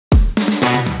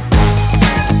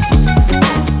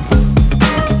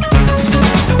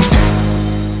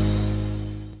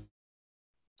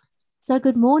So,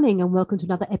 good morning and welcome to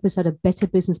another episode of Better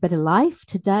Business, Better Life.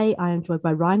 Today, I am joined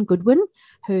by Ryan Goodwin,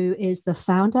 who is the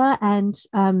founder and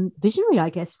visionary,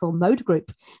 I guess, for Mode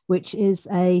Group, which is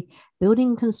a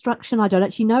building construction. I don't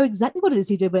actually know exactly what it is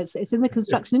you do, but it's in the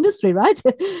construction industry, right?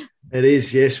 It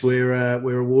is, yes.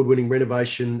 We're award-winning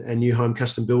renovation and new home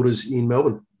custom builders in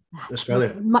Melbourne,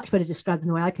 Australia. Much better described than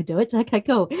the way I could do it. Okay,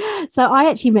 cool. So I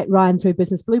actually met Ryan through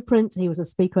Business Blueprint. He was a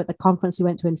speaker at the conference we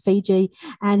went to in Fiji,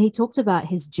 and he talked about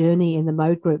his journey in the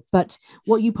Mode Group. But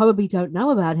what you probably don't know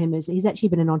about him is he's actually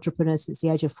been an entrepreneur since the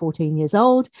age of 14 years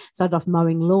old, started off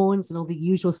mowing lawns and all the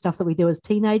usual stuff that we do as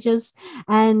teenagers.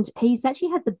 And he's actually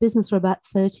had the business for about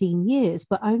 13 years,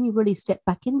 but only really stepped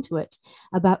back into it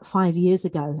about 5 years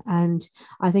ago. And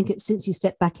I think it's since you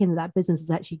stepped back into that business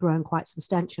has actually grown quite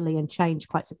substantially and changed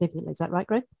quite significantly. Is that right,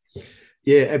 Greg?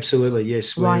 Yeah, absolutely.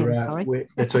 Yes. Ryan, sorry.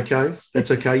 That's okay.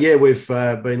 That's okay. Yeah, we've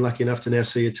been lucky enough to now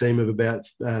see a team of about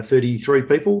 33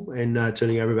 people and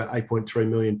turning over about 8.3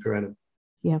 million per annum.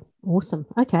 Yeah, awesome.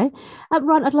 Okay.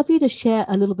 Ryan, I'd love you to share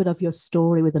a little bit of your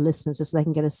story with the listeners just so they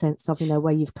can get a sense of,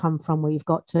 where you've come from, where you've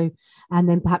got to, and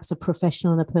then perhaps a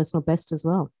professional and a personal best as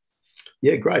well.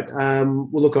 Yeah, great. Well,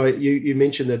 look, you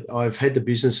mentioned that I've had the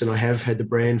business and I have had the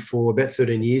brand for about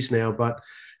 13 years now, but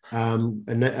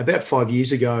and about 5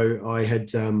 years ago, I had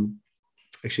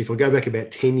actually, if I go back about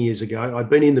 10 years ago, I'd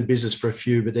been in the business for a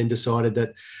few, but then decided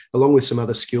that along with some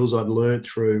other skills I'd learned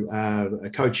through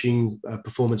coaching,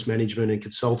 performance management and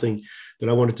consulting, that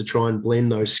I wanted to try and blend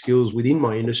those skills within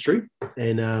my industry.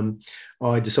 And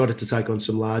I decided to take on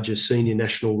some larger senior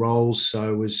national roles. So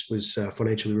I was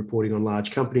financially reporting on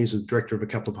large companies as director of a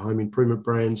couple of home improvement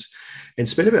brands and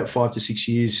spent about 5 to 6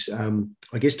 years,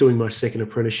 I guess, doing my second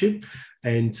apprenticeship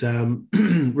and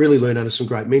really learned under some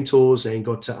great mentors and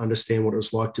got to understand what it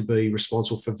was like to be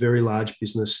responsible for very large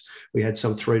business. We had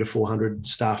some 300 to 400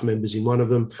 staff members in one of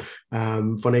them,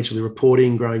 financially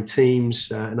reporting, growing teams,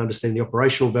 and understanding the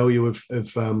operational value of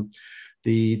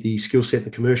the skill set,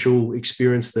 the commercial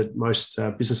experience that most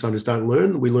business owners don't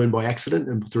learn. We learn by accident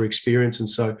and through experience. And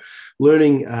so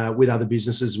learning with other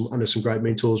businesses under some great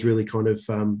mentors really kind of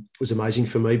was amazing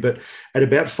for me. But at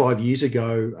about 5 years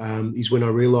ago is when I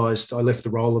realised I left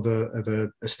the role of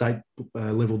a state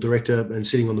level director and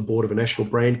sitting on the board of a national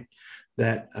brand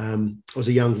that I was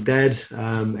a young dad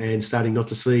and starting not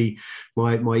to see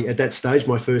my at that stage,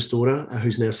 my first daughter,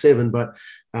 who's now 7, but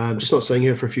just not seeing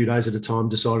her for a few days at a time,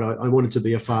 decided I wanted to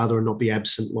be a father and not be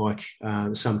absent like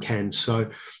some can. So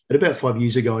at about 5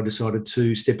 years ago, I decided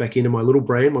to step back into my little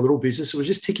brand, my little business. It was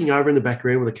just ticking over in the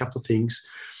background with a couple of things,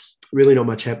 really not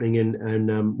much happening.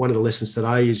 And one of the lessons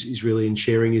today is really in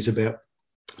sharing is about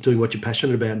doing what you're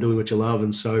passionate about and doing what you love.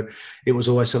 And so it was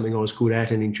always something I was good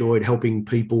at and enjoyed, helping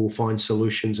people find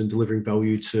solutions and delivering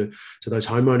value to those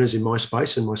homeowners in my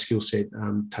space, and my skill set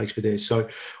takes me there. So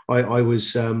I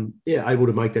was able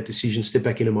to make that decision, step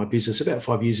back into my business about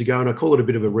 5 years ago. And I call it a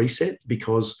bit of a reset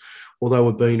because although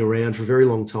we've been around for a very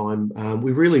long time,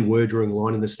 we really were drawing a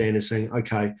line in the sand and saying,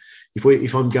 okay,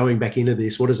 if I'm going back into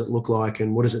this, what does it look like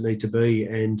and what does it need to be?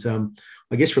 And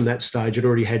I guess from that stage, I'd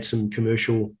already had some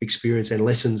commercial experience and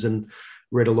lessons and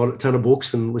read a ton of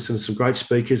books and listened to some great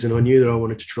speakers. And I knew that I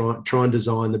wanted to try and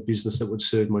design the business that would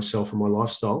serve myself and my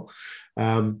lifestyle.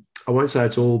 I won't say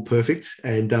it's all perfect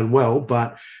and done well,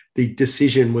 but the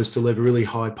decision was to leave a really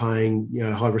high-paying,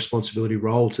 high responsibility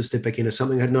role to step back into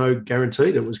something I had no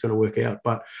guarantee that it was going to work out.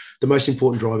 But the most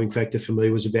important driving factor for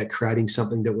me was about creating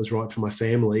something that was right for my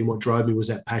family. And what drove me was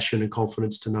that passion and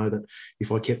confidence to know that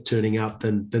if I kept turning up,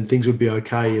 then things would be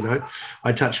okay.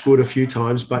 I touched wood a few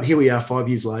times, but here we are 5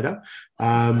 years later.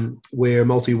 We're a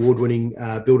multi-award-winning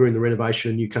builder in the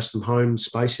renovation and new custom home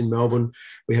space in Melbourne.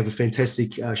 We have a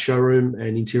fantastic showroom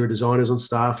and interior designers on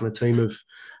staff and a team of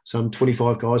some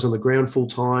 25 guys on the ground full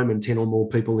time and 10 or more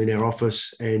people in our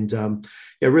office. And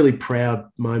a really proud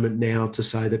moment now to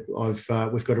say that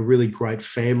we've got a really great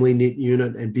family knit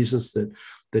unit and business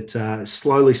that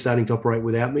slowly starting to operate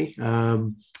without me.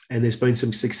 And there's been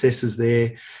some successes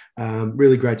there.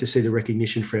 Really great to see the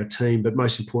recognition for our team, but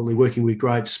most importantly, working with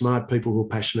great, smart people who are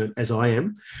passionate, as I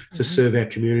am, to serve our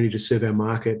community, to serve our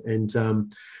market. And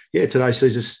today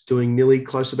sees us doing nearly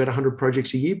close to about 100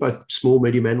 projects a year, both small,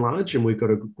 medium and large, and we've got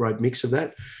a great mix of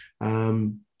that.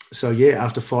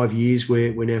 After 5 years,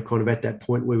 we're now kind of at that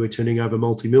point where we're turning over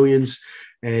multi-millions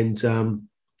and,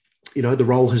 the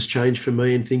role has changed for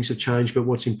me and things have changed, but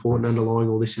what's important underlying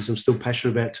all this is I'm still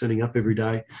passionate about turning up every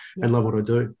day and love what I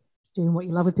do. Doing what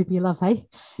you love with people you love, hey?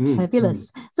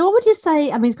 Fabulous. So what would you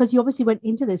say, because you obviously went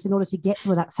into this in order to get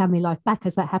some of that family life back.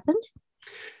 Has that happened?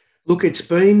 Look, it's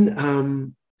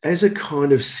been... as a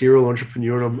kind of serial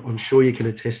entrepreneur, and I'm sure you can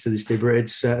attest to this, Deborah,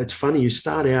 it's funny. You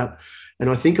start out And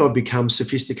I think I've become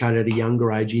sophisticated at a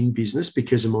younger age in business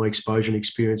because of my exposure and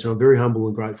experience. And I'm very humble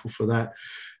and grateful for that.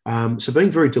 So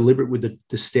being very deliberate with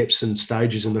the steps and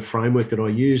stages and the framework that I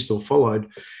used or followed.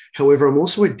 However, I'm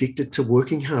also addicted to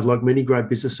working hard, like many great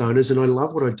business owners, and I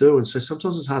love what I do. And so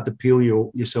sometimes it's hard to peel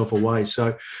yourself away.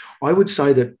 So I would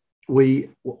say that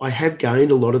I have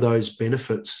gained a lot of those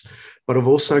benefits, but I've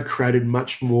also created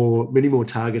many more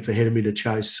targets ahead of me to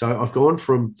chase. So I've gone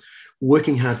from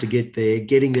working hard to get there,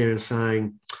 getting there and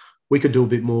saying, we could do a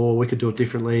bit more, we could do it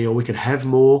differently, or we could have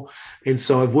more. And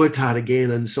so I've worked hard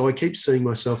again. And so I keep seeing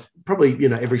myself probably,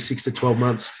 every 6 to 12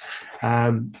 months,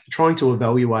 trying to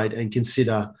evaluate and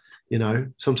consider,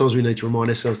 sometimes we need to remind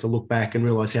ourselves to look back and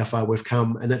realize how far we've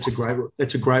come. And that's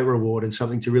a great reward and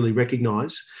something to really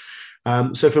recognize.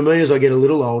 So for me, as I get a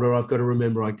little older, I've got to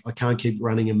remember I can't keep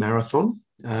running a marathon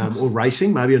or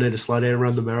racing. Maybe I need to slow down and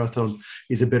run the marathon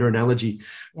is a better analogy.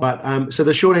 Yeah. But so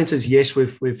the short answer is yes,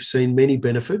 we've seen many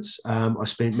benefits. I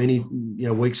spent many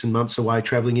weeks and months away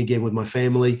traveling again with my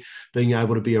family, being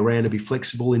able to be around and be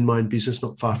flexible in my own business,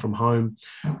 not far from home.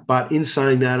 But in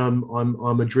saying that,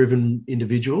 I'm a driven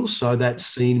individual, so that's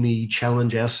seen me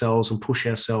challenge ourselves and push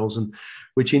ourselves, and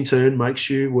which in turn makes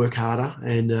you work harder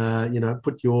and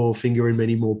put your finger in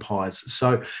many more pies.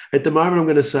 So at the moment, I'm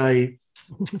going to say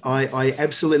I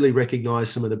absolutely recognise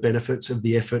some of the benefits of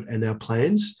the effort and our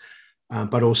plans,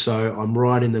 but also I'm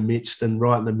right in the midst and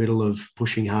right in the middle of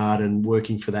pushing hard and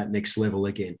working for that next level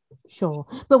again. Sure.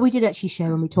 But we did actually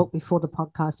share when we talked before the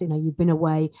podcast, you've been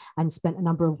away and spent a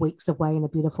number of weeks away in a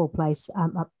beautiful place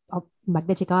up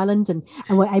Magnetic Island, and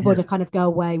we're able to kind of go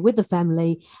away with the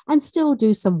family and still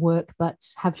do some work, but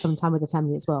have some time with the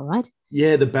family as well, right?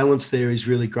 Yeah, the balance there is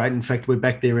really great. In fact, we're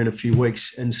back there in a few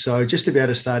weeks. And so just about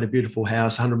to start a beautiful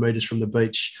house, 100 metres from the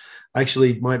beach.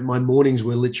 Actually, my mornings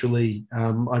were literally,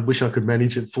 I wish I could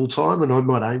manage it full time, and I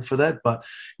might aim for that, but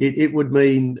it would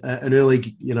mean an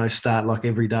early, start like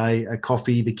every day, a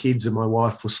coffee. The kids and my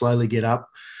wife will slowly get up.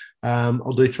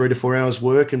 I'll do 3 to 4 hours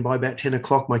work, and by about 10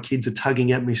 o'clock, my kids are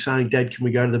tugging at me saying, Dad, can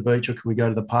we go to the beach or can we go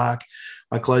to the park?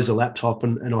 I close the laptop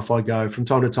and off I go. From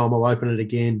time to time, I'll open it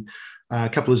again, a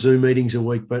couple of Zoom meetings a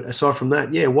week. But aside from that,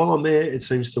 while I'm there, it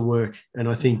seems to work. And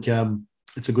I think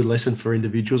it's a good lesson for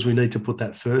individuals. We need to put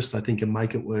that first, I think, and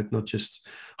make it work, not just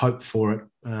hope for it,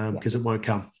 because it won't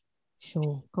come.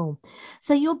 Sure, cool.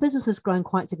 So your business has grown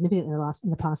quite significantly in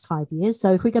the past 5 years.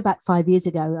 So if we go back 5 years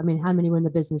ago, how many were in the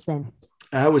business then?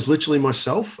 It was literally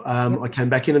myself. I came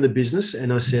back into the business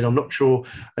and I said, I'm not sure.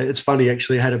 It's funny,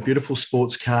 actually. I had a beautiful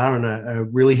sports car and a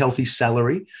really healthy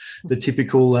salary, the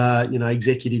typical,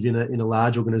 executive in a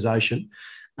large organization.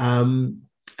 And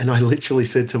I literally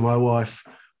said to my wife,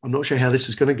 I'm not sure how this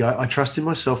is going to go. I trust in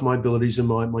myself, my abilities and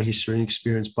my history and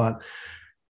experience, but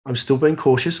I'm still being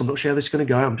cautious. I'm not sure how this is going to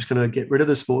go. I'm just going to get rid of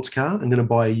the sports car. I'm going to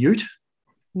buy a ute.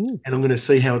 And I'm going to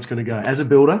see how it's going to go as a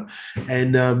builder.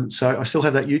 And so I still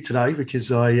have that ute today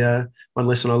because one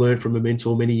lesson I learned from a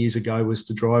mentor many years ago was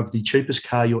to drive the cheapest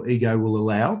car your ego will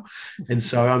allow. And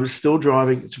so I'm still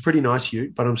driving. It's a pretty nice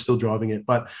ute, but I'm still driving it.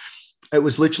 But it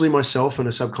was literally myself and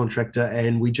a subcontractor,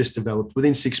 and we just developed.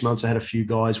 Within 6 months, I had a few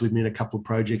guys with me in a couple of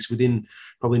projects. Within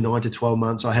probably 9 to 12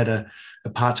 months, I had a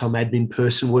part-time admin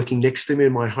person working next to me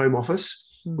in my home office.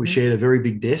 Mm-hmm. We shared a very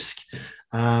big desk.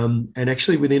 And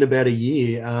actually within about a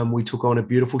year, we took on a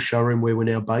beautiful showroom where we're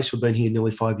now based. We've been here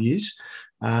nearly 5 years.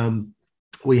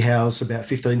 We house about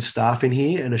 15 staff in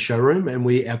here and a showroom, and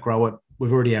we outgrow it.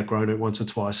 We've already outgrown it once or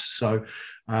twice. So,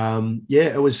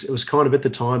 it was kind of at the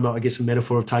time, I guess, a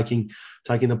metaphor of taking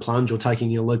the plunge or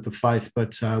taking a leap of faith,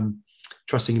 but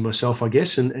trusting in myself, I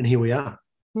guess, and here we are.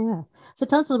 Yeah. So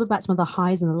tell us a little bit about some of the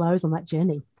highs and the lows on that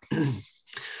journey.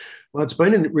 Well, it's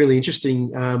been a really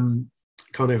interesting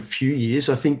kind of few years.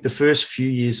 I think the first few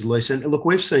years at least, and look,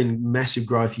 we've seen massive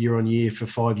growth year on year for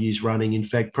 5 years running. In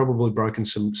fact, probably broken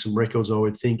some records, I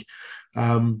would think.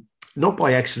 Not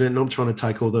by accident, not trying to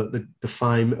take all the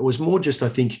fame. It was more just, I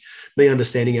think, me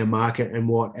understanding our market and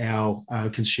what our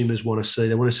consumers want to see.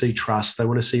 They want to see trust. They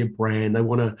want to see a brand. They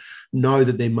want to know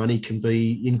that their money can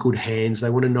be in good hands. They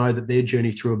want to know that their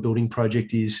journey through a building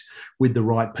project is with the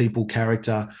right people,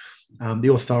 character.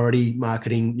 The authority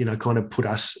marketing, kind of put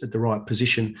us at the right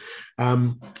position.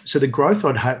 So the growth,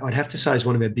 I'd have to say, is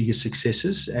one of our biggest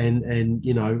successes. And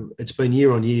it's been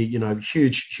year on year,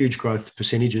 huge growth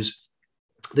percentages.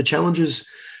 The challenges,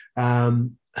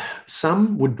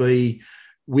 some would be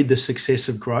with the success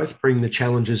of growth, bring the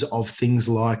challenges of things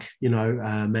like,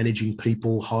 managing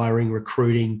people, hiring,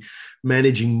 recruiting,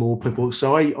 managing more people.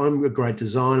 So I'm a great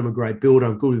designer, I'm a great builder,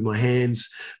 I'm good with my hands,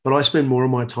 but I spend more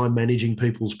of my time managing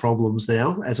people's problems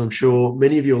now, as I'm sure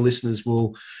many of your listeners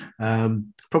will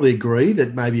probably agree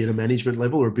that maybe at a management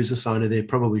level or a business owner, they're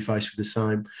probably faced with the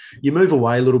same. You move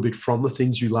away a little bit from the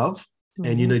things you love,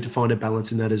 and you need to find a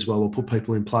balance in that as well, or put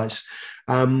people in place.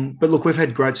 But look, we've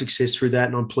had great success through that,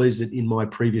 and I'm pleased that in my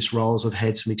previous roles, I've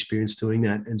had some experience doing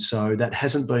that. And so that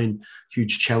hasn't been a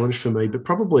huge challenge for me, but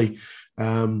probably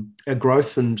our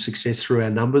growth and success through our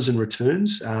numbers and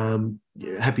returns,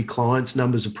 happy clients,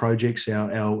 numbers of projects.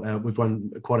 We've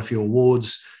won quite a few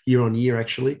awards year on year,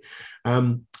 actually.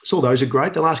 So all those are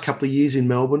great. The last couple of years in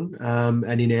Melbourne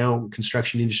and in our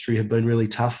construction industry have been really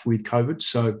tough with COVID.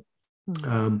 So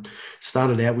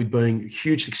started out with being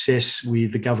huge success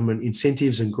with the government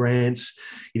incentives and grants.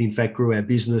 It in fact grew our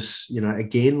business,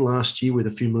 again last year with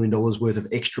a few $1 million worth of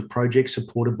extra projects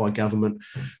supported by government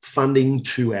funding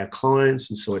to our clients.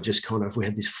 And so it just we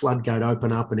had this floodgate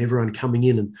open up and everyone coming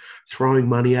in and throwing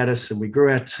money at us, and we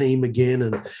grew our team again.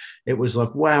 And it was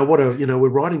like, wow, we're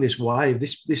riding this wave.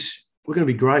 This we're going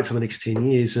to be great for the next 10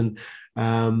 years. And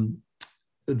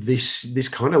this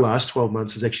kind of last 12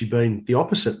 months has actually been the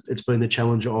opposite. It's been the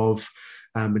challenge of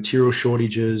material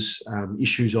shortages,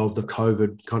 issues of the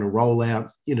COVID kind of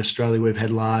rollout. In Australia, we've had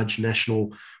large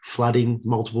national flooding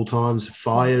multiple times,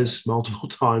 fires multiple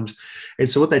times. And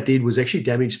so what that did was actually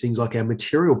damage things like our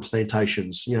material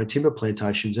plantations, timber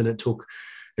plantations, and it took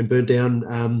and burnt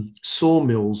down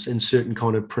sawmills and certain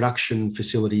kind of production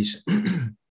facilities.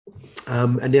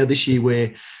 And now this year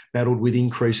we're battled with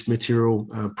increased material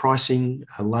pricing,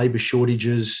 labour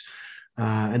shortages,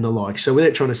 and the like. So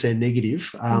without trying to sound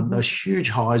negative, those huge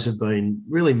highs have been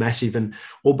really massive. And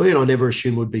albeit I never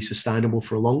assumed would be sustainable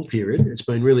for a long period, it's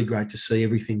been really great to see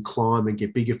everything climb and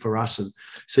get bigger for us and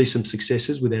see some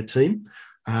successes with our team.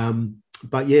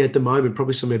 But yeah, at the moment,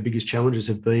 probably some of our biggest challenges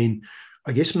have been,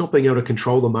 I guess, not being able to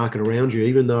control the market around you,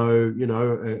 even though,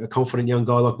 a confident young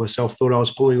guy like myself thought I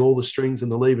was pulling all the strings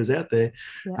and the levers out there.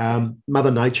 Yeah. Mother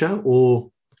Nature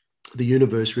or the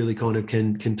universe really kind of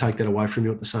can take that away from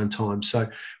you at the same time. So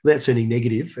without sounding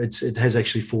negative, it has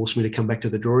actually forced me to come back to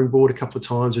the drawing board a couple of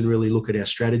times and really look at our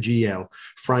strategy, our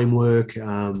framework,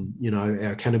 our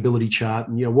accountability chart,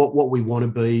 and, what we want to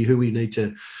be,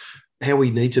 how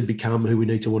we need to become, who we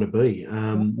need to want to be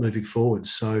moving forward.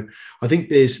 So I think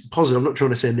there's positive. I'm not trying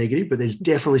to sound negative, but there's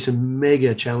definitely some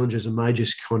mega challenges and major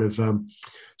kind of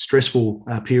stressful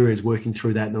periods working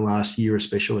through that in the last year,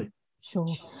 especially. Sure.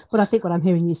 But I think what I'm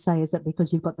hearing you say is that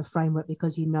because you've got the framework,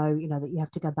 because you know that you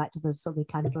have to go back to the sort of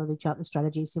accountability chart, the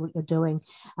strategy, see what you're doing,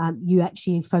 you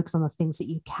actually focus on the things that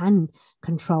you can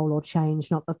control or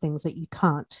change, not the things that you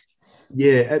can't.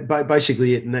 Yeah,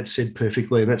 basically it, and that's said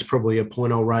perfectly, and that's probably a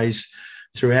point I'll raise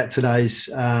throughout today's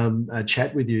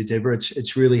chat with you, Deborah.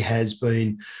 It's really has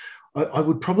been, I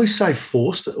would probably say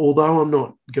forced, although I'm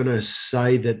not going to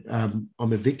say that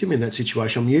I'm a victim in that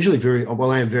situation. I'm usually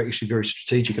I am very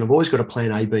strategic, and I've always got a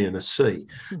plan A, B, and a C,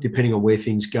 depending on where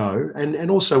things go. And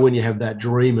also when you have that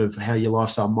dream of how your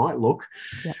lifestyle might look,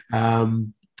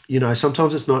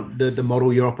 sometimes it's not the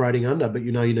model you're operating under, but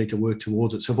you need to work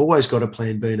towards it. So I've always got a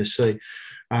plan B and a C.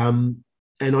 And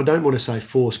I don't want to say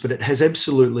force, but it has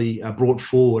absolutely brought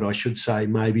forward, I should say,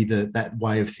 maybe that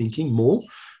way of thinking more.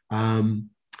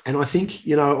 And I think,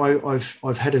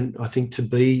 I've had, I think to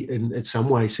be in some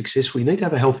way successful, you need to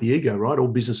have a healthy ego, right? All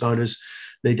business owners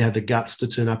need to have the guts to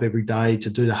turn up every day,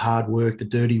 to do the hard work, the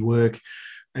dirty work.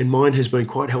 And mine has been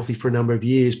quite healthy for a number of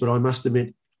years, but I must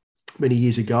admit, many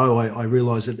years ago, I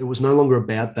realized that it was no longer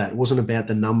about that. It wasn't about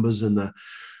the numbers and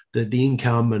the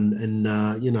income and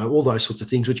all those sorts of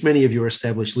things, which many of your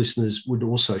established listeners would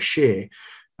also share.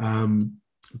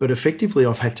 But effectively,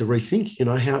 I've had to rethink,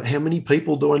 how many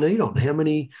people do I need on? How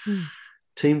many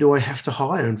team do I have to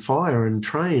hire and fire and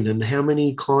train? And how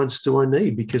many clients do I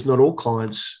need? Because not all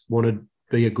clients want to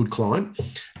be a good client.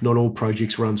 Not all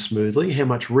projects run smoothly. How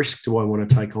much risk do I want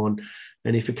to take on?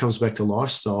 And if it comes back to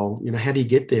lifestyle, how do you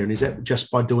get there? And is that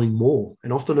just by doing more?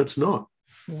 And often it's not.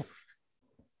 Yeah.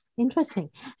 Interesting.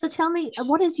 So tell me,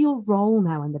 what is your role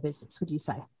now in the business, would you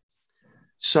say?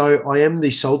 So I am the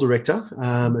sole director,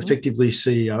 effectively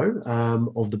CEO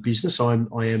of the business. I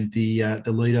am the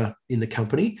leader in the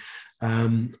company.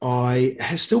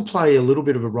 I still play a little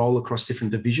bit of a role across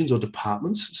different divisions or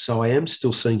departments. So I am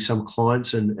still seeing some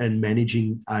clients and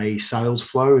managing a sales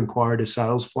flow, inquiry to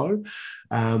sales flow.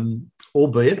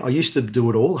 Albeit I used to do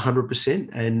it all 100%,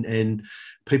 and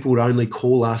people would only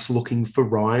call us looking for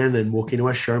Ryan and walk into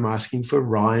our showroom asking for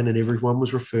Ryan, and everyone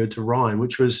was referred to Ryan,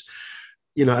 which was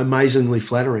amazingly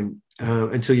flattering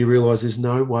until you realize there's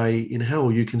no way in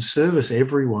hell you can service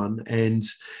everyone. And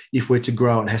if we're to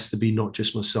grow, it has to be not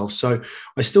just myself. So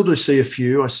I still do see a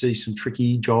few. I see some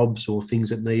tricky jobs or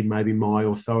things that need maybe my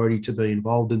authority to be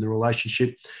involved in the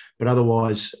relationship. But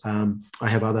otherwise, I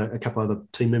have a couple other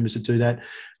team members that do that.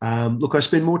 Look, I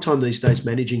spend more time these days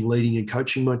managing, leading and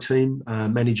coaching my team,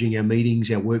 managing our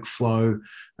meetings, our workflow,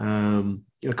 kind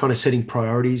of setting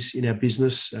priorities in our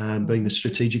business, being the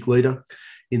strategic leader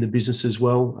in the business as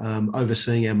well,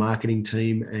 overseeing our marketing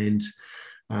team and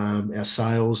our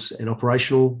sales and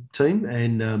operational team,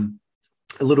 and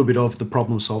a little bit of the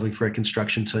problem solving for our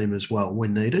construction team as well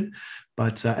when needed.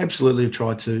 But absolutely have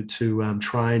tried to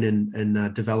train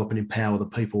and develop and empower the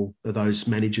people, those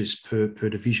managers per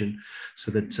division,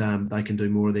 so that they can do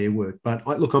more of their work. But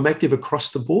I'm active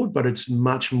across the board, but it's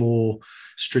much more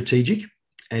strategic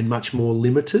and much more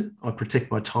limited. I protect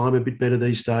my time a bit better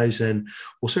these days, and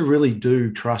also really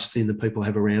do trust in the people I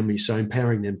have around me. So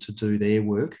empowering them to do their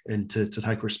work and to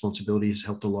take responsibility has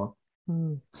helped a lot.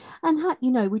 Mm. And how,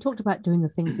 we talked about doing the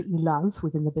things that you love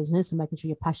within the business and making sure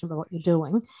you're passionate about what you're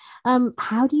doing.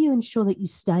 How do you ensure that you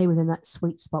stay within that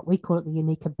sweet spot? We call it the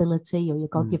unique ability or your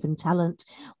God-given talent.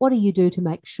 What do you do to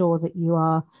make sure that you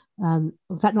are,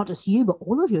 in fact, not just you, but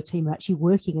all of your team are actually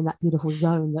working in that beautiful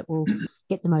zone that will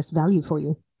get the most value for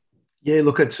you? Yeah,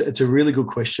 look, it's a really good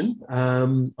question. I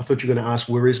thought you were going to ask,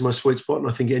 where is my sweet spot? And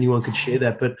I think anyone could share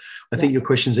that. But I think your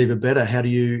question's even better. How do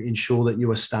you ensure that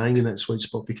you are staying in that sweet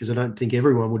spot? Because I don't think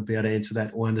everyone would be able to answer that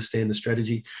or understand the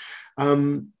strategy.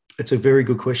 It's a very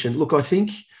good question. Look, I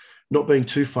think not being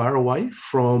too far away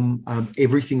from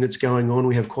everything that's going on.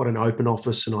 We have quite an open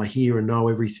office, and I hear and know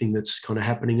everything that's kind of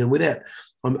happening. And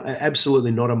I'm absolutely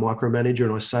not a micromanager,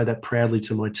 and I say that proudly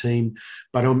to my team,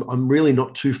 but I'm really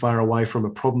not too far away from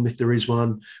a problem if there is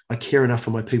one. I care enough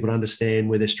for my people to understand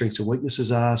where their strengths and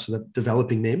weaknesses are, so that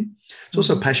developing them. It's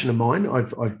also a passion of mine.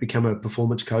 I've become a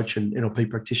performance coach and NLP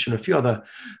practitioner, a few other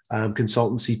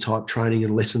consultancy type training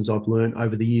and lessons I've learned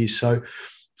over the years. So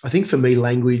I think for me,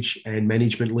 language and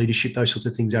management, leadership, those sorts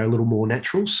of things are a little more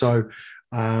natural. So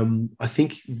I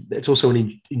think that's also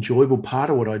an enjoyable part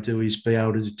of what I do, is be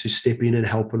able to step in and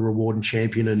help and reward and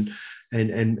champion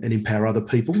and empower other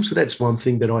people. So that's one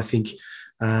thing that I think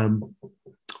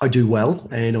I do well,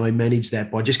 and I manage that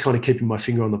by just kind of keeping my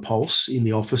finger on the pulse in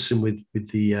the office and with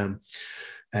the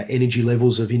energy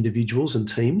levels of individuals and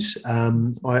teams.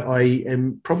 I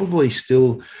am probably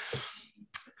still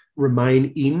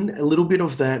remain in a little bit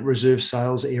of that reserve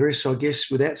sales area. So I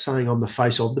guess without saying I'm the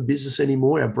face of the business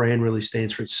anymore, our brand really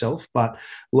stands for itself, but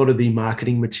a lot of the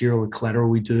marketing material and collateral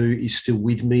we do is still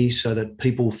with me, so that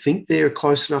people think they're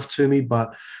close enough to me.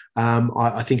 But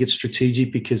I think it's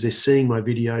strategic because they're seeing my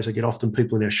videos. I get often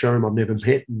people in our showroom I've never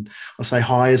met, and I say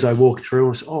hi as I walk through.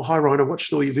 And I say, "Oh, hi, Ryan, I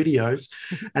watched all your videos."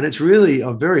 And it's really,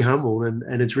 I'm very humble,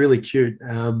 and it's really cute.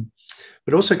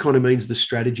 But also kind of means the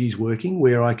strategy is working,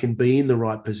 where I can be in the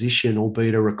right position,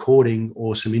 albeit a recording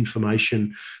or some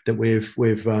information that we've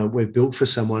built for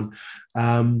someone.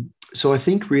 So I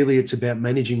think really it's about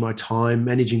managing my time,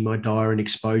 managing my diary and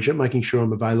exposure, making sure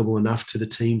I'm available enough to the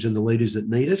teams and the leaders that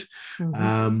need it,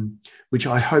 which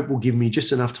I hope will give me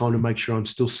just enough time to make sure I'm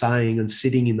still saying and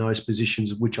sitting in those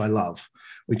positions which I love,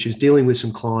 which is dealing with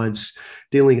some clients,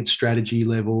 dealing at strategy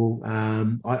level.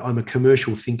 I'm a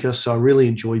commercial thinker, so I really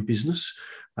enjoy business.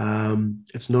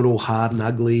 It's not all hard and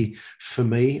ugly for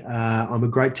me. I'm a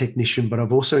great technician, but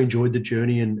I've also enjoyed the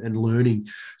journey and learning.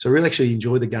 So I really actually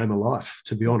enjoy the game of life,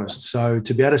 to be honest. So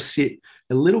to be able to sit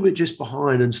a little bit just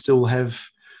behind and still have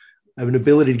an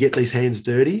ability to get these hands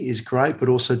dirty is great, but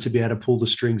also to be able to pull the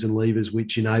strings and levers,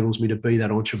 which enables me to be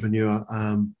that entrepreneur,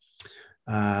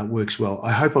 works well.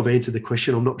 I hope I've answered the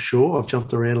question. I'm not sure. I've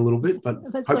jumped around a little bit, but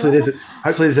hopefully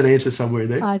there's an answer somewhere in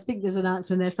there. I think there's an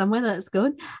answer in there somewhere. That's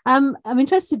good. I'm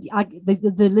interested.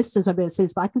 The listeners won't be able to see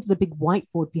this, but I can see the big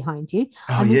whiteboard behind you.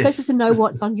 I'm interested to know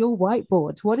what's on your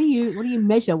whiteboard. What do you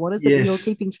measure? What is it that you're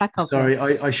keeping track of? Sorry,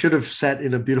 I should have sat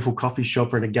in a beautiful coffee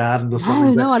shop or in a garden or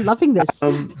something. No, I'm loving this.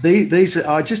 These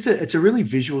are it's a really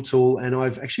visual tool, and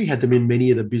I've actually had them in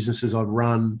many of the businesses I've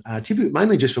run, typically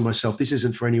mainly just for myself. This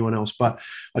isn't for anyone else, but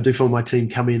I do feel my team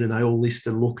come in and they all list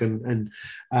and look. And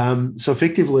so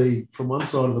effectively from one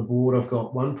side of the board, I've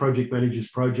got one project manager's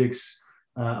projects.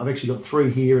 I've actually got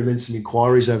 3 here and then some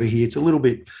inquiries over here. It's a little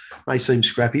bit, may seem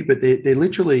scrappy, but they're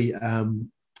literally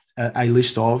a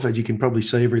list of, as you can probably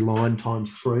see, every line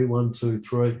times 3, 1, 2,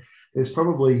 3. There's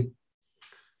probably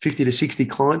 50 to 60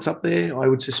 clients up there, I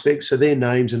would suspect. So their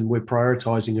names, and we're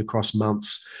prioritising across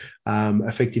months,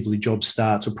 effectively job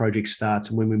starts or project starts,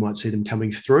 and when we might see them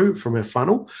coming through from our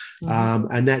funnel.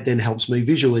 And that then helps me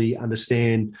visually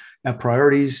understand our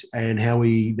priorities and how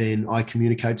I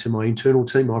communicate to my internal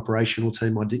team, my operational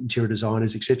team, my interior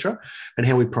designers, etc., and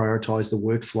how we prioritise the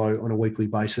workflow on a weekly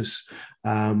basis.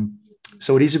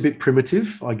 So it is a bit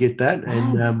primitive. I get that.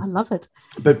 And I love it.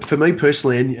 But for me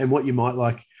personally, and what you might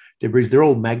like, Deborah, is they're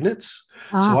all magnets.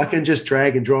 So I can just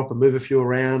drag and drop and move a few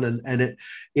around, and it,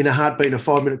 in a heartbeat, in a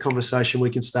 5-minute conversation, we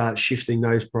can start shifting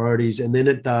those priorities. And then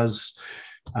it does,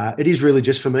 it is really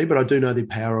just for me, but I do know the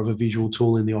power of a visual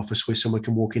tool in the office where someone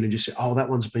can walk in and just say, oh, that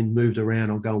one's been moved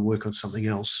around, I'll go and work on something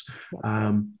else.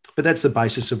 But that's the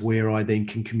basis of where I then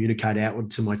can communicate outward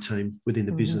to my team within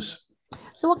the business.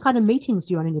 So what kind of meetings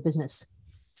do you run in your business?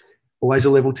 Always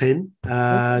a level 10,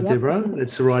 Deborah.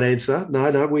 That's the right answer.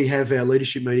 No, we have our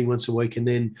leadership meeting once a week. And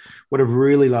then what I've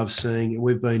really loved seeing,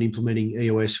 we've been implementing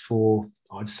EOS for,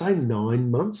 I'd say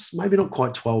 9 months, maybe not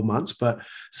quite 12 months, but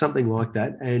something like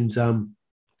that. And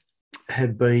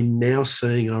have been now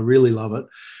seeing, and I really love it,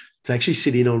 to actually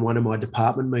sit in on one of my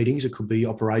department meetings. It could be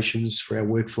operations for our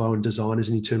workflow and designers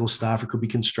and internal staff. It could be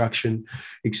construction,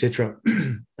 etc.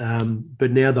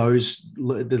 But now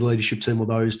the leadership team or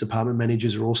those department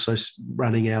managers are also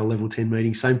running our level 10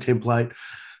 meeting. Same template,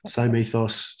 same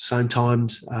ethos, same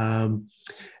times.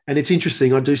 And it's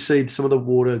interesting. I do see some of the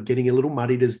water getting a little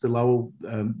muddied as the lower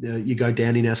you go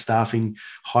down in our staffing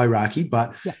hierarchy,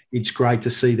 but it's great to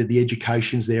see that the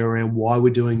education's there around why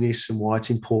we're doing this and why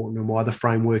it's important and why the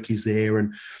framework is there.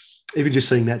 And even just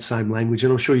seeing that same language,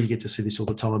 and I'm sure you get to see this all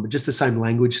the time, but just the same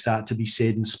language start to be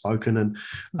said and spoken, and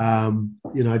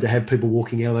to have people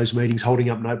walking out of those meetings holding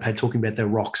up notepad talking about their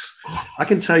rocks. I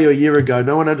can tell you a year ago,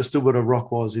 no one understood what a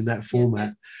rock was in that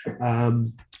format.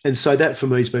 And so that for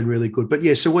me has been really good. But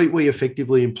so we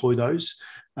effectively employ those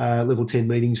level 10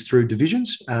 meetings through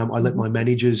divisions. I let my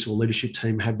managers or leadership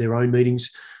team have their own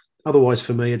meetings. Otherwise,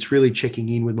 for me, it's really checking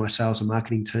in with my sales and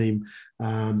marketing team,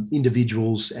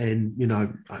 individuals, and,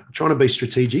 trying to be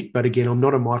strategic. But again, I'm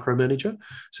not a micromanager.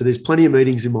 So there's plenty of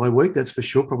meetings in my week, that's for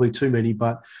sure, probably too many.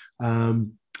 But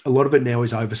a lot of it now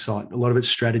is oversight. A lot of it's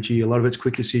strategy. A lot of it's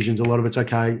quick decisions. A lot of it's,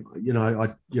 okay,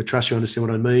 I trust you understand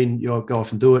what I mean. You go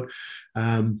off and do it.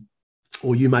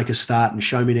 Or you make a start and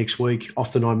show me next week.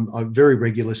 Often I'm very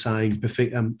regular saying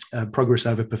progress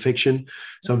over perfection.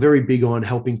 So I'm very big on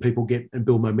helping people get and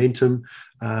build momentum.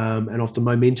 And often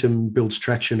momentum builds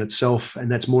traction itself.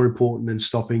 And that's more important than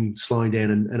stopping, slowing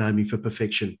down and aiming for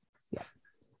perfection.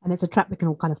 And it's a trap we can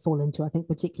all kind of fall into, I think,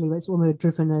 particularly when we're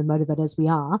driven and motivated as we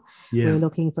are. We're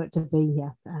looking for it to be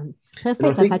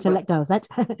perfect. I've had to let go of that.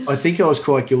 I think I was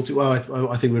quite guilty. Well,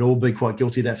 I think we'd all be quite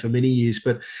guilty of that for many years.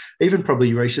 But even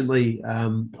probably recently,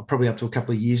 probably up to a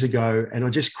couple of years ago, and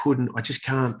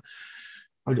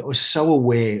I was so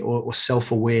aware or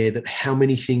self-aware that how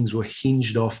many things were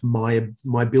hinged off my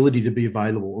ability to be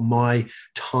available, or my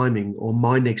timing, or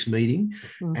my next meeting.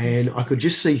 And I could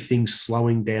just see things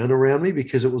slowing down around me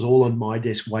because it was all on my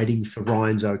desk waiting for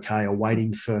Ryan's okay, or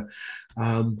waiting for...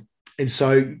 and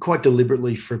so quite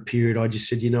deliberately for a period, I just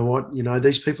said, you know what,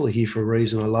 these people are here for a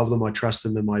reason. I love them. I trust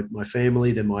them. They're my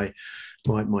family. They're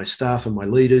my staff and my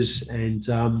leaders. And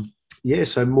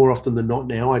so more often than not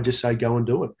now, I just say, go and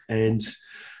do it. And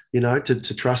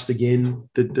to trust again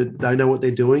that they know what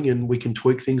they're doing, and we can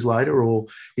tweak things later, or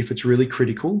if it's really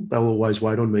critical, they'll always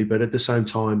wait on me. But at the same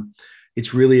time,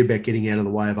 it's really about getting out of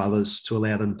the way of others to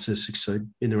allow them to succeed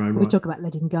in their own right. We talk about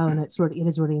letting go, and it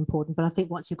is really important. But I think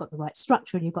once you've got the right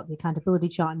structure and you've got the accountability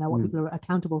chart and know what people are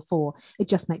accountable for, it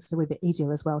just makes it a wee bit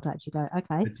easier as well to actually go,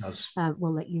 okay, it does.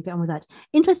 We'll let you get on with that.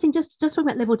 Interesting. Just talking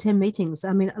about level 10 meetings.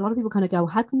 I mean, a lot of people kind of go,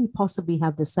 how can you possibly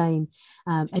have the same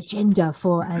agenda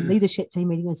for a leadership team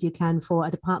meeting as you can for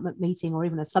a department meeting or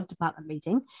even a sub-department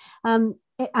meeting?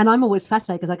 And I'm always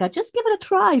fascinated because I go, just give it a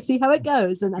try, see how it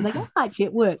goes. And they go, actually,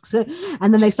 it works.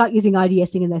 And then they start using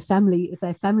IDSing in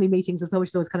their family meetings as well, which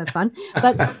is always kind of fun.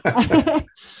 But I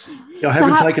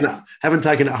haven't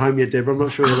taken it home yet, Deborah. I'm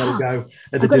not sure how that'll go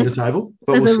at the dinner table.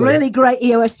 There's a really great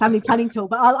EOS family planning tool,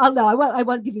 but I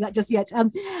won't give you that just yet.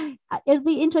 It'll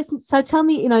be interesting. So tell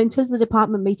me, in terms of the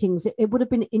department meetings, it would have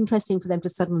been interesting for them to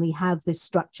suddenly have this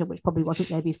structure, which probably wasn't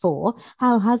there before.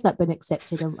 How has that been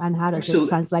accepted, and how does it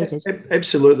translate it?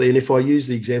 Absolutely. And if I use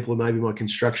the example of maybe my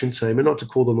construction team, and not to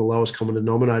call them the lowest common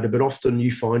denominator, but often you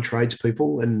find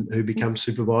tradespeople and who become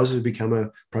supervisors, who become a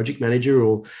project manager,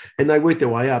 and they work their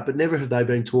way up, but never have they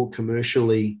been taught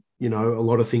commercially, a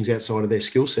lot of things outside of their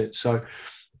skill set. So I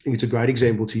think it's a great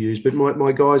example to use. But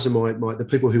my guys and the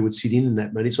people who would sit in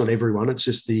that meeting, it's not everyone, it's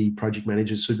just the project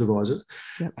managers, supervisors.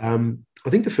 Yep. I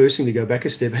think the first thing, to go back a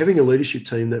step, having a leadership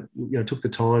team that took the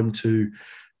time to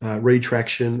read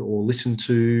traction or listen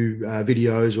to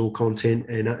videos or content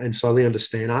and slowly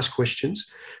understand, ask questions,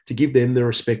 to give them the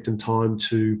respect and time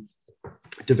to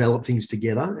develop things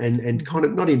together and kind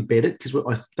of not embed it, because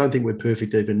I don't think we're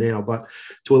perfect even now, but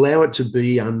to allow it to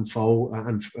be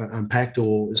unpacked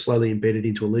or slowly embedded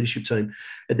into a leadership team.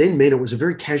 It then meant it was a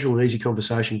very casual and easy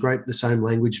conversation, great the same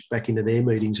language back into their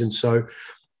meetings. And so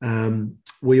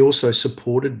we also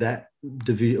supported that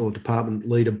department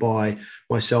leader by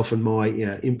myself and my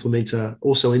implementer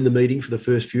also in the meeting for the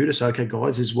first few to say, okay,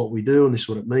 guys, this is what we do and this is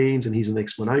what it means and here's an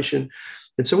explanation.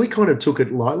 And so we kind of took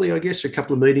it lightly, I guess, a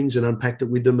couple of meetings and unpacked it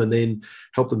with them and then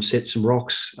helped them set some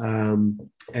rocks. And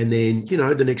then,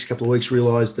 the next couple of weeks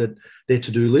realised that their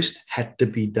to-do list had to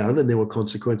be done and there were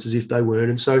consequences if they weren't.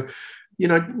 And so,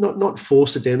 not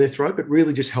force it down their throat, but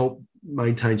really just help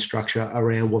maintain structure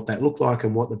around what that looked like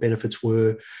and what the benefits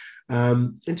were.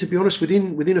 And to be honest,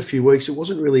 within a few weeks, it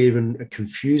wasn't really even a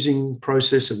confusing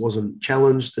process. It wasn't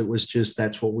challenged. It was just,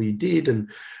 that's what we did. And,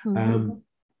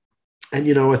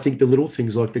 I think the little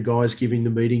things like the guys giving the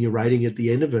meeting a rating at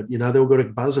the end of it, they all got a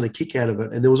buzz and a kick out of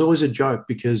it. And there was always a joke,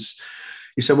 because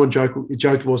if someone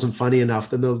joke wasn't funny enough,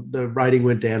 then the rating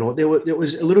went down. Or there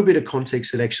was a little bit of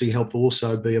context that actually helped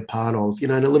also be a part of,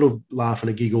 and a little laugh and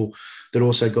a giggle that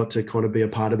also got to kind of be a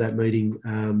part of that meeting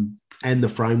and the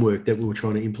framework that we were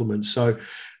trying to implement. So,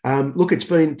 look, it's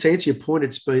been, to answer your point,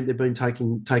 they've been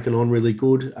taken on really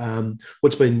good.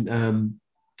 What's been,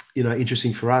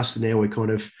 interesting for us, now we're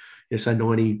kind of, say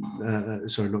not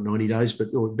 90 days, but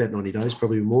about 90 days,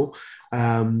 probably more.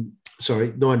 9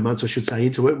 months, I should say,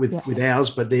 into it with ours,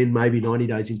 but then maybe 90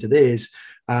 days into theirs.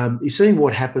 Is seeing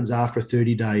what happens after a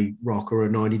 30-day rock or a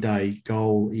 90-day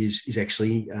goal is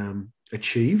actually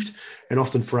achieved. And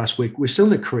often for us, we're still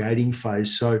in the creating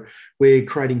phase. So we're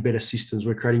creating better systems,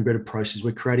 we're creating better processes,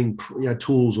 we're creating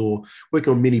tools or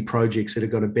working on mini projects that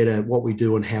have got a better what we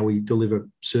do and how we deliver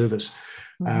service.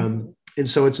 And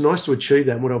so it's nice to achieve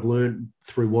that. And what I've learned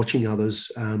through watching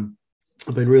others,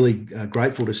 I've been really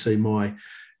grateful to see my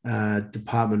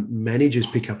department managers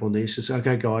pick up on this. It's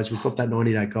okay, guys, we've got that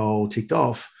 90-day goal ticked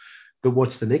off, but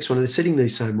what's the next one? And they're setting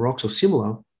these same rocks or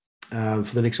similar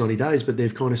for the next 90 days, but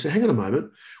they've kind of said, hang on a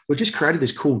moment, we've just created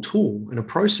this cool tool and a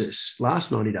process last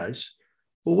 90 days.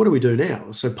 Well, what do we do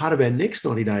now? So part of our next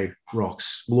 90-day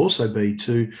rocks will also be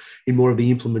in more of the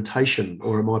implementation,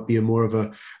 or it might be more of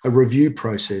a review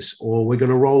process, or we're going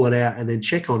to roll it out and then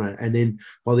check on it. And then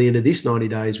by the end of this 90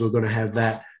 days, we're going to have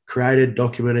that created,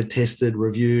 documented, tested,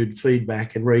 reviewed,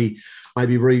 feedback, and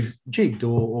maybe rejigged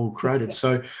or created.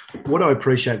 So what I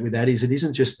appreciate with that is it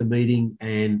isn't just the meeting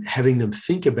and having them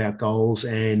think about goals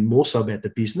and more so about the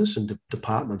business and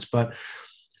departments, but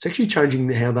it's actually changing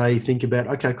how they think about,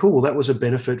 okay, cool, well, that was a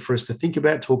benefit for us to think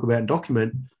about, talk about, and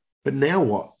document, but now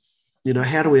what?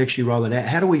 How do we actually roll it out?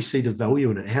 How do we see the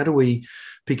value in it? How do we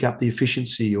pick up the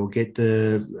efficiency or get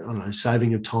the,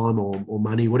 saving of time or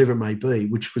money, whatever it may be,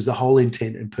 which was the whole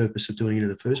intent and purpose of doing it in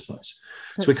the first place.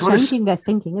 So it's changing their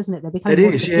thinking, isn't it? They're becoming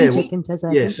more strategic into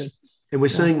their thinking. And we're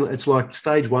seeing it's like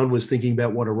stage one was thinking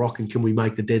about what a rock and can we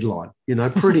make the deadline?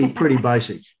 Pretty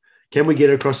basic. Can we get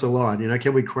across the line?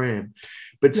 Can we cram?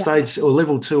 But stage or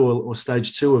level two or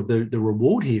stage two of the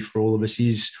reward here for all of us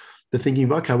is the thinking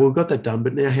of, okay, well, we've got that done,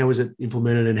 but now how is it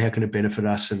implemented and how can it benefit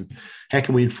us and how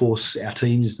can we enforce our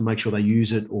teams to make sure they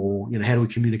use it, or, how do we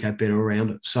communicate better around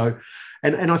it? So,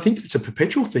 and I think it's a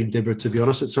perpetual thing, Deborah, to be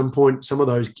honest. At some point, some of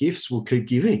those gifts will keep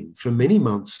giving for many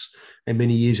months and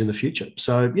many years in the future.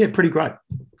 So, yeah, pretty great.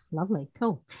 Lovely.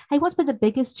 Cool. Hey, what's been the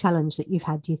biggest challenge that you've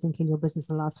had, do you think, in your business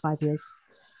in the last 5 years?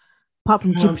 Apart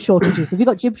from jib shortages. Have you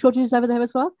got jib shortages over there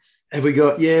as well? Have we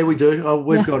got? Yeah, we do. Oh,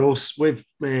 we've got all. We've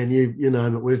you know,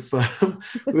 we've got a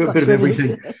bit of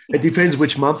everything. It depends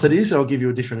which month it is. I'll give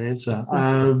you a different answer.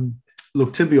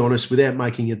 Look, to be honest, without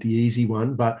making it the easy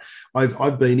one, but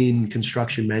I've been in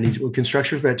construction management.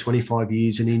 Construction for about 25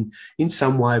 years, and in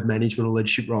some way of management or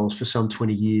leadership roles for some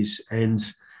 20 years, and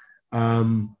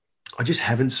I just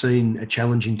haven't seen a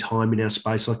challenging time in our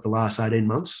space like the last 18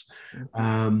 months.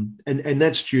 And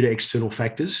that's due to external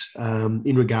factors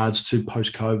in regards to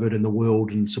post-COVID and the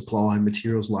world and supply and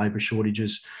materials, labour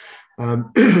shortages.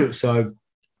 So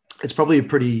it's probably a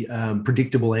pretty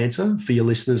predictable answer for your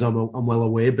listeners, I'm well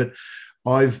aware, but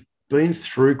I've been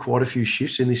through quite a few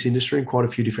shifts in this industry in quite a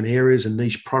few different areas and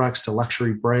niche products to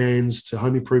luxury brands to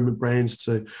home improvement brands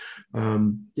to,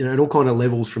 at all kind of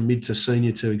levels from mid to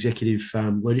senior to executive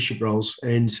leadership roles.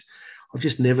 And I've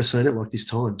just never seen it like this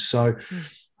time. So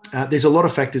There's a lot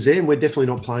of factors there, and we're definitely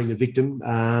not playing the victim.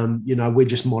 We're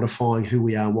just modifying who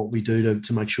we are and what we do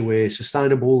to make sure we're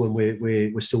sustainable, and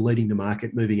we're still leading the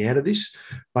market moving out of this.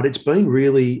 But it's been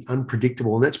really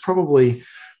unpredictable, and that's probably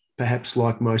perhaps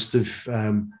like most of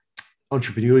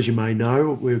entrepreneurs you may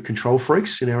know, we're control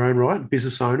freaks in our own right,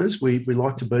 business owners. We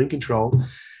like to be in control.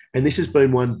 And this has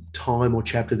been one time or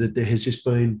chapter that there has just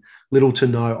been little to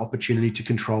no opportunity to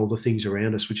control the things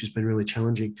around us, which has been really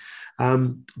challenging.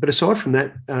 But aside from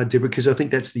that, Deborah, because I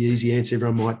think that's the easy answer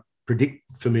everyone might predict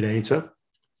for me to answer,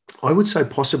 I would say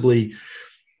possibly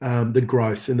the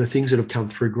growth and the things that have come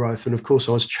through growth. And of course,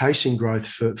 I was chasing growth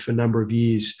for a number of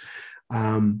years.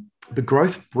 But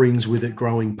growth brings with it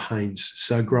growing pains.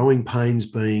 So growing pains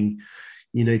being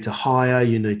you need to hire,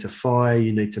 you need to fire,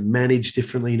 you need to manage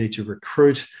differently, you need to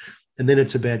recruit. And then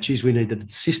it's about, geez, we need the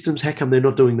systems. How come they're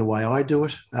not doing the way I do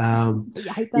it?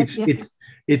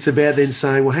 It's about then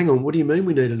saying, well, hang on, what do you mean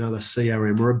we need another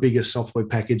CRM or a bigger software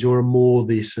package or a more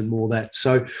this and more that?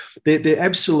 So they're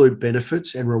absolute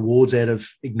benefits and rewards out of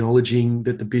acknowledging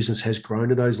that the business has grown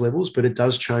to those levels, but it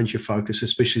does change your focus,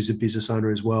 especially as a business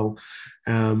owner as well.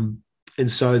 And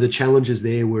so the challenges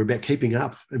there were about keeping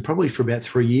up. And probably for about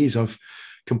 3 years, I've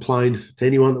complained to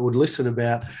anyone that would listen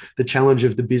about the challenge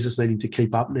of the business needing to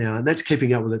keep up now. And that's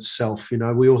keeping up with itself. You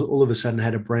know, we all of a sudden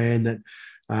had a brand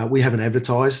that we haven't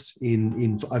advertised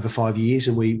in over 5 years,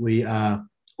 and we are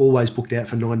always booked out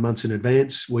for 9 months in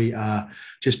advance. We are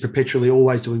just perpetually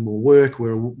always doing more work.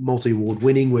 We're multi-award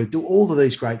winning. We do all of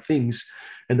these great things,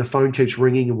 and the phone keeps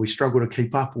ringing and we struggle to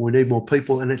keep up, and we need more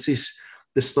people. And it's this,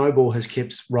 the snowball has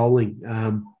kept rolling,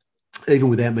 even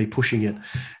without me pushing it.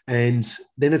 And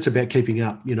then it's about keeping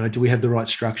up. You know, do we have the right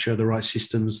structure, the right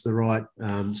systems, the right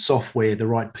software, the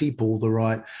right people, the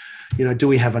right, you know, do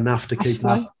we have enough to keep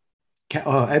up?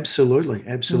 Oh, absolutely.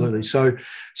 Absolutely. So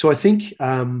I think,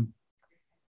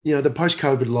 you know, the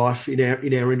post-COVID life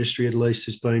in our industry, at least,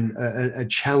 has been a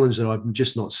challenge that I've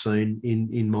just not seen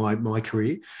in my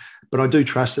career. But I do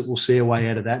trust that we'll see a way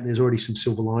out of that. And there's already some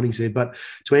silver linings there. But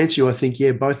to answer you, I think,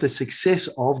 yeah, both the success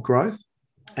of growth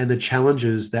and the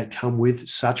challenges that come with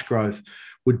such growth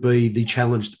would be the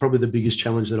challenge, probably the biggest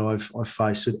challenge that I've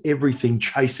faced, with everything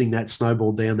chasing that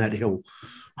snowball down that hill.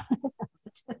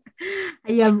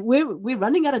 Hey, we're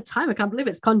running out of time. I can't believe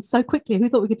it's gone so quickly. Who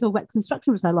thought we could talk about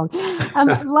construction for so long?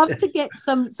 I'd love to get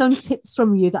some tips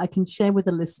from you that I can share with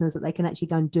the listeners that they can actually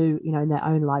go and do, you know, in their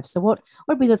own life. So what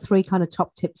would be the 3 kind of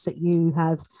top tips that you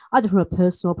have, either from a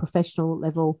personal or professional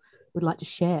level, would like to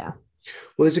share?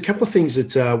 Well, there's a couple of things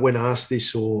that when asked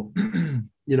this, or,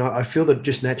 you know, I feel that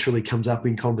just naturally comes up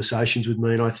in conversations with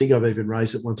me. And I think I've even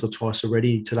raised it once or twice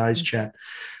already in today's chat.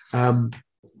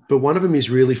 But one of them is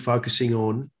really focusing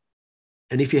on,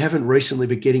 and if you haven't recently,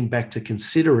 but getting back to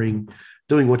considering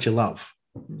doing what you love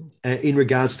in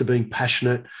regards to being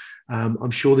passionate.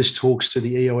 I'm sure this talks to the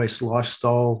EOS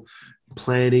lifestyle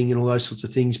planning and all those sorts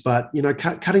of things, but, you know,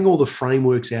 cutting all the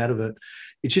frameworks out of it,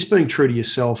 it's just being true to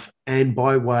yourself, and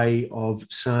by way of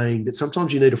saying that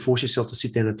sometimes you need to force yourself to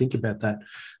sit down and think about that,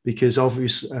 because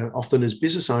obviously often as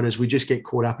business owners, we just get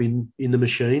caught up in the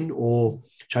machine, or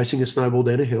chasing a snowball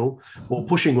down a hill, or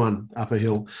pushing one up a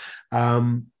hill.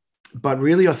 But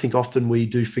really, I think often we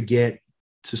do forget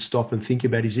to stop and think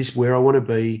about, is this where I want to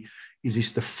be? Is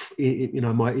this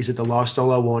is it the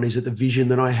lifestyle I want? Is it the vision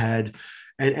that I had?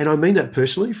 And I mean that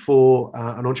personally, for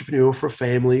an entrepreneur, for a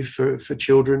family, for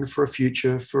children, for a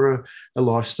future, for a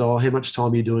lifestyle. How much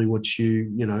time you're doing what you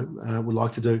would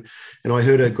like to do. And I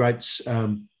heard a great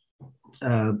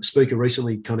speaker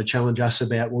recently kind of challenge us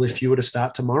about, well, if you were to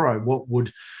start tomorrow, what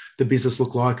would the business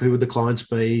look like? Who would the clients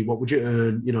be? What would you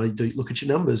earn? You know, look at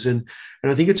your numbers. And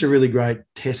I think it's a really great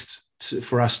test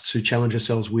for us to challenge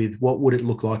ourselves with, what would it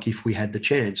look like if we had the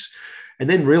chance? And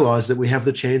then realize that we have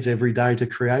the chance every day to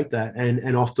create that.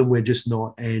 And often we're just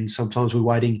not. And sometimes we're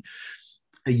waiting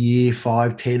a year,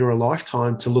 5, 10, or a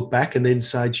lifetime to look back and then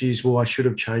say, geez, well, I should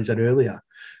have changed that earlier.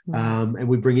 And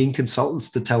we bring in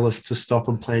consultants to tell us to stop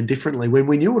and plan differently, when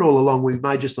we knew it all along. We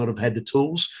may just not have had the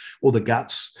tools or the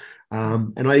guts.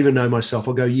 And I even know myself,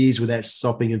 I'll go years without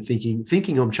stopping and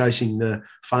thinking I'm chasing the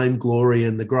fame, glory,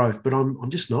 and the growth, but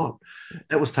I'm just not.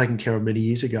 That was taken care of many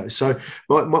years ago. So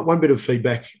my one bit of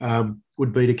feedback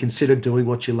would be to consider doing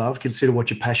what you love, consider what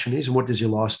your passion is, and what does your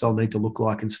lifestyle need to look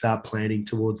like, and start planning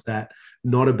towards that.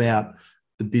 Not about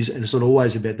the business, and it's not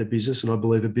always about the business. And I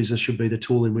believe a business should be the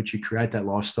tool in which you create that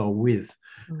lifestyle with,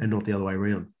 and not the other way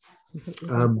around.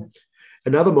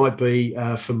 Another might be,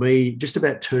 for me, just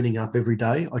about turning up every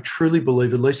day. I truly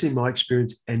believe, at least in my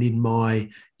experience and in my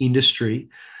industry,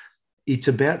 it's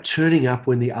about turning up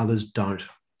when the others don't.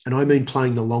 And I mean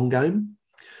playing the long game.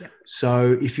 Yep.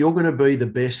 So if you're going to be the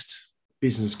best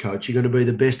business coach. You're going to be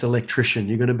the best electrician.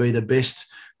 You're going to be the best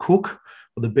cook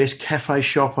or the best cafe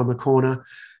shop on the corner.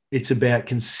 It's about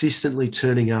consistently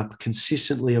turning up,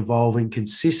 consistently evolving,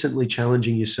 consistently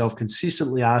challenging yourself,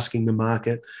 consistently asking the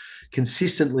market,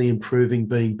 consistently improving,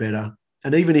 being better.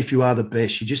 And even if you are the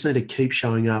best, you just need to keep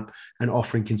showing up and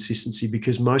offering consistency,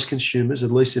 because most consumers,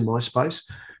 at least in my space,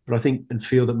 but I think and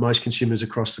feel that most consumers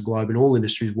across the globe in all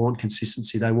industries want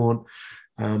consistency. They want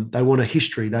a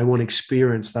history. They want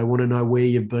experience. They want to know where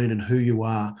you've been and who you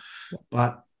are.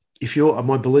 But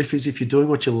my belief is if you're doing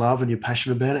what you love and you're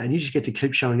passionate about it and you just get to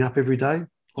keep showing up every day,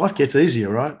 life gets easier,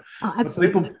 right? Oh,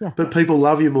 absolutely. But people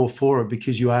love you more for it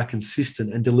because you are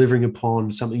consistent and delivering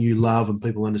upon something you love, and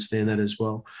people understand that as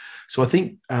well. So I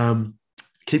think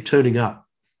keep turning up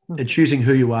and choosing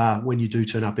who you are when you do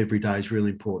turn up every day is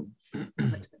really important.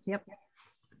 Yep.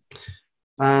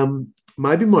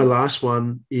 Maybe my last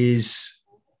one is,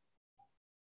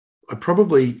 I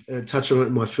probably touched on it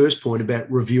in my first point about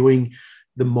reviewing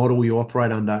the model you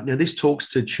operate under. Now, this talks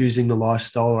to choosing the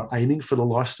lifestyle or aiming for the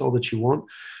lifestyle that you want,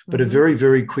 but a very,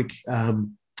 very quick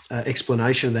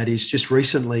explanation of that is just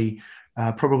recently,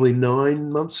 probably 9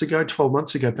 months ago, 12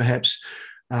 months ago, perhaps,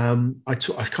 I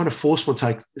kind of forced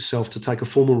myself to take a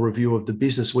formal review of the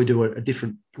business. We do a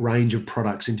different range of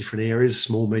products in different areas,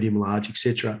 small, medium, large,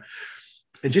 etc.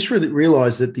 And just really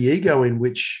realized that the ego in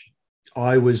which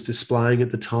I was displaying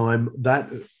at the time, that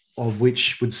of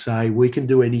which would say we can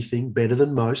do anything better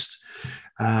than most.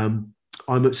 I'm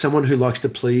someone who likes to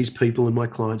please people and my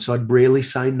clients, so I'd rarely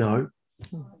say no.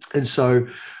 And so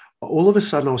all of a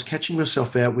sudden I was catching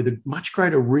myself out with a much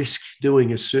greater risk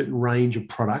doing a certain range of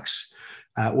products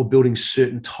or building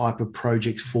certain type of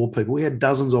projects for people. We had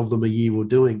dozens of them a year we're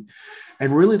doing.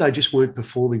 And really they just weren't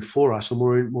performing for us. I'm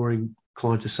more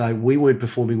inclined to say we weren't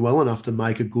performing well enough to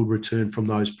make a good return from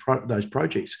those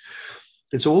projects.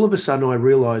 And so all of a sudden I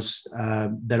realized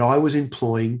that I was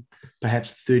employing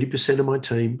perhaps 30% of my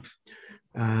team,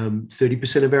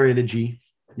 30% of our energy,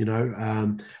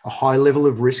 a high level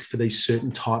of risk for these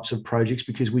certain types of projects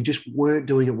because we just weren't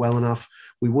doing it well enough.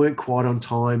 We weren't quite on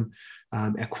time.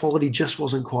 Our quality just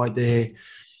wasn't quite there.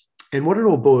 And what it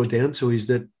all boiled down to is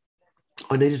that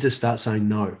I needed to start saying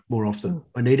no more often.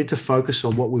 I needed to focus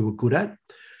on what we were good at.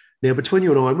 Now, between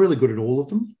you and I, I'm really good at all of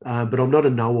them, but I'm not a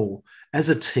know-all. As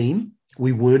a team,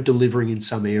 we weren't delivering in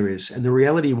some areas. And the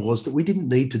reality was that we didn't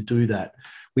need to do that.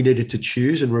 We needed to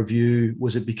choose and review,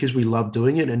 was it because we loved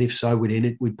doing it? And if so,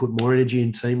 we'd put more energy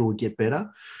in team and we'd get better.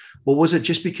 Or was it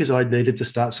just because I needed to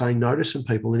start saying no to some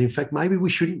people? And in fact, maybe we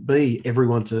shouldn't be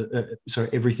everything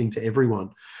to everyone.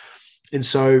 And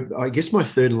so I guess my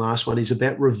third and last one is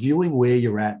about reviewing where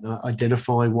you're at,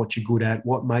 identifying what you're good at,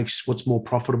 what's more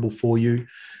profitable for you.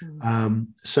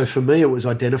 So for me, it was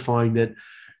identifying that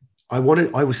I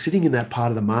was sitting in that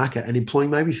part of the market and employing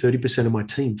maybe 30% of my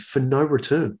team for no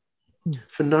return.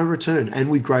 And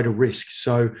with greater risk.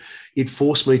 So it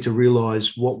forced me to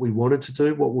realize what we wanted to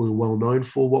do, what we were well known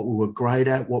for, what we were great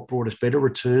at, what brought us better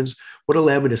returns, what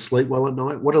allowed me to sleep well at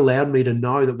night, what allowed me to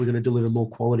know that we're going to deliver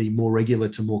more quality, more regular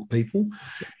to more people.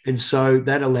 And so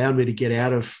that allowed me to get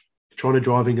out of trying to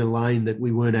drive in a lane that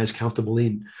we weren't as comfortable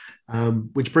in,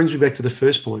 which brings me back to the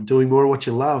first point, doing more of what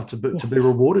you love to be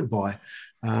rewarded by.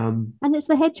 And it's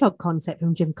the hedgehog concept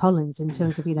from Jim Collins in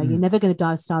terms of, you're never going to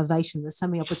die of starvation. There's so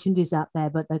many opportunities out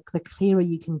there, but the clearer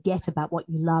you can get about what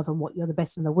you love and what you're the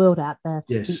best in the world at,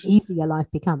 the easier life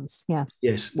becomes. Yeah.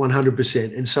 Yes,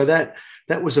 100%. And so that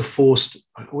was a forced,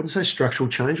 I wouldn't say structural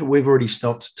change, but we've already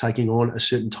stopped taking on a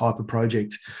certain type of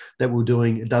project that we're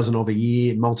doing a dozen of a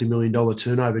year, multi-million-dollar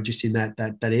turnover just in that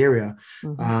area.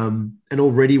 And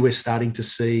already we're starting to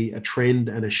see a trend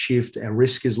and a shift. Our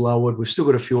risk is lowered. We've still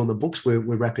got a few on the books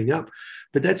we're wrapping up,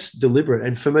 but that's deliberate.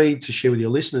 And for me to share with your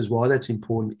listeners why that's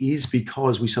important is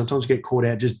because we sometimes get caught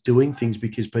out just doing things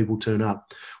because people turn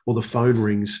up or the phone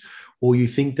rings, or you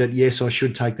think that, yes, I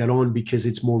should take that on because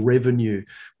it's more revenue.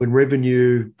 When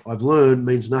revenue, I've learned,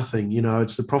 means nothing.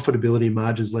 It's the profitability and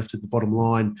margins left at the bottom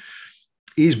line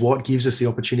is what gives us the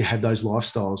opportunity to have those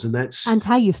lifestyles. And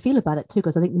how you feel about it too,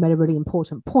 because I think you made a really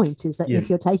important point, is that if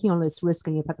you're taking on this risk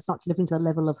and you're perhaps not living to the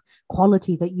level of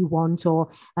quality that you want or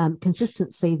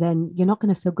consistency, then you're not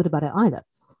going to feel good about it either.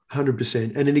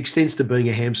 100%. And it extends to being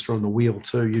a hamster on the wheel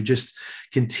too. You're just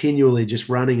continually just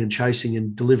running and chasing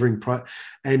and delivering.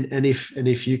 And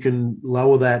if you can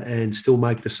lower that and still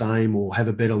make the same or have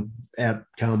a better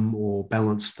outcome or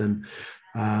balance, then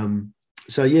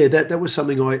that was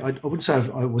something I wouldn't say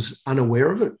I was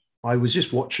unaware of it. I was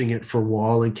just watching it for a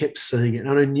while and kept seeing it,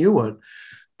 and I knew it,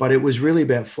 but it was really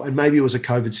about, and maybe it was a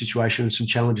COVID situation and some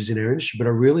challenges in our industry, but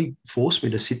it really forced me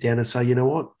to sit down and say, you know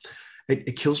what,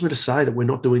 it kills me to say that we're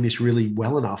not doing this really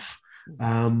well enough.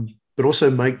 but also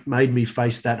made me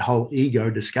face that whole ego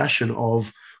discussion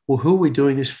of, well, who are we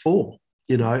doing this for?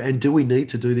 And do we need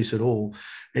to do this at all?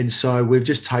 And so we've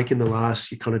just taken the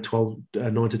last kind of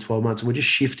 9 to 12 months, and we're just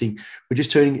shifting. We're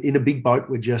just turning in a big boat.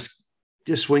 We're just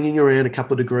swinging around a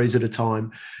couple of degrees at a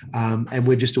time. And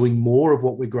we're just doing more of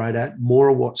what we're great at, more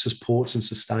of what supports and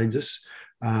sustains us,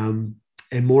 and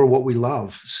more of what we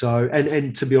love. So,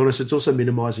 and to be honest, it's also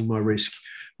minimizing my risk,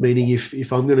 meaning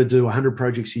if I'm going to do 100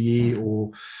 projects a year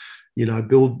or,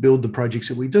 build the projects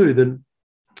that we do, then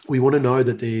we want to know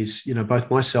that there's, both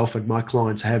myself and my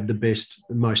clients have the best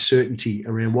and most certainty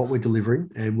around what we're delivering,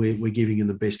 and we're giving them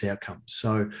the best outcomes.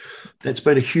 So that's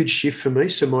been a huge shift for me.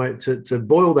 So to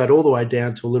boil that all the way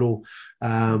down to a little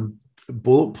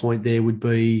bullet point there would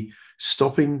be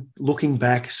stopping, looking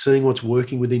back, seeing what's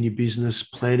working within your business,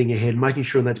 planning ahead, making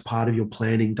sure that's part of your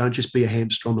planning. Don't just be a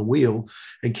hamster on the wheel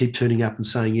and keep turning up and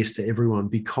saying yes to everyone,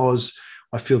 because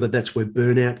I feel that that's where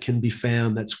burnout can be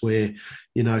found. That's where,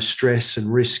 stress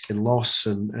and risk and loss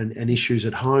and issues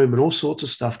at home and all sorts of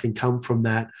stuff can come from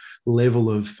that level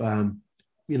of,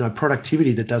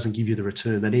 productivity that doesn't give you the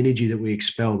return, that energy that we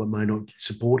expel that may not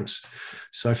support us.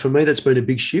 So for me, that's been a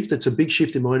big shift. It's a big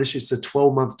shift in my industry. It's a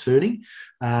 12-month turning.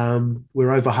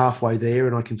 We're over halfway there,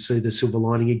 and I can see the silver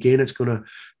lining again. It's going to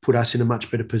put us in a much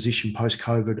better position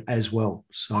post-COVID as well.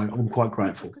 So I'm quite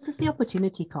grateful. Because it's the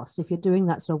opportunity cost. If you're doing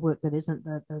that sort of work that isn't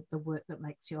the work that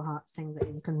makes your heart sing, that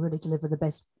you can really deliver the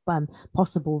best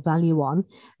possible value on,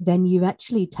 then you're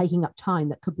actually taking up time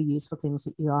that could be used for things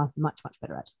that you are much, much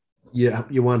better at. Yeah,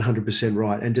 you're 100%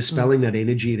 right. And dispelling that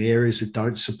energy in areas that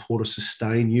don't support or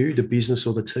sustain you, the business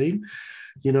or the team,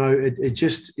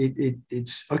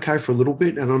 it's okay for a little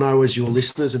bit. And I know as your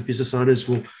listeners and business owners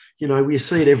will, we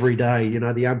see it every day,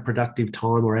 the unproductive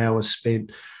time or hours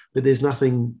spent, but there's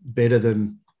nothing better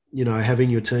than, having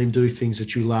your team do things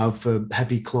that you love for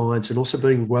happy clients and also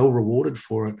being well rewarded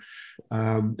for it.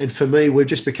 And for me, we've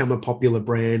just become a popular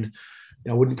brand.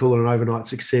 I wouldn't call it an overnight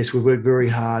success. We've worked very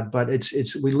hard, but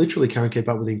we literally can't keep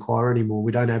up with the inquiry anymore.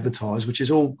 We don't advertise, which is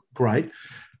all great.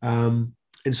 And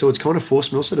so it's kind of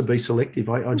forced me also to be selective.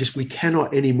 We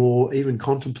cannot anymore even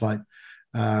contemplate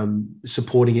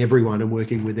supporting everyone and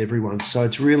working with everyone. So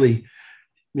it's really,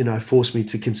 forced me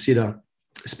to consider,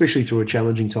 especially through a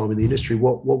challenging time in the industry,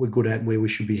 what we're good at and where we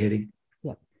should be heading.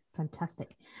 Yep,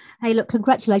 fantastic. Hey, look,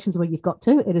 congratulations on where you've got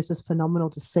to. It is just phenomenal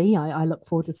to see. I look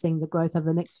forward to seeing the growth over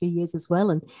the next few years as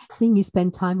well, and seeing you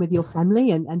spend time with your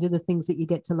family and do the things that you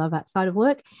get to love outside of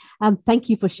work. Thank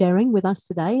you for sharing with us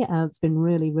today. It's been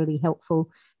really, really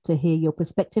helpful to hear your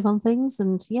perspective on things.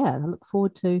 And I look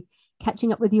forward to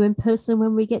catching up with you in person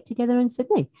when we get together in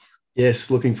Sydney. Yes,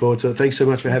 looking forward to it. Thanks so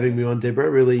much for having me on, Deborah.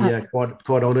 Really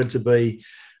quite honoured to be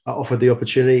offered the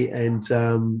opportunity, and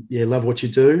love what you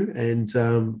do.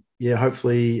 And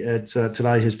hopefully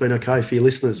today has been okay for your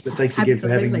listeners. But thanks again for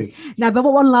having me. Now, but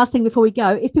one last thing before we go,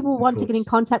 if people want to get in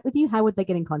contact with you, how would they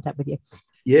get in contact with you?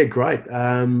 Yeah, great.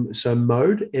 So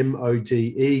Mode,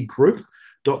 MODE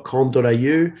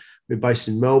group.com.au. We're based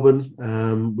in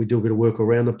Melbourne. We do a bit of work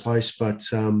around the place, but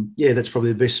that's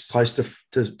probably the best place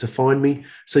to find me.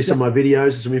 See some of my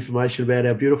videos, some information about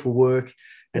our beautiful work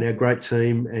and our great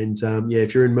team. And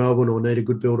if you're in Melbourne or need a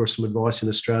good builder or some advice in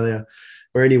Australia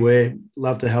or anywhere,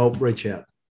 love to help, reach out.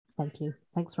 Thank you.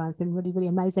 Thanks, Ryan. It's been really, really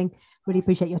amazing. Really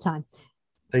appreciate your time.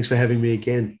 Thanks for having me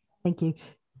again. Thank you.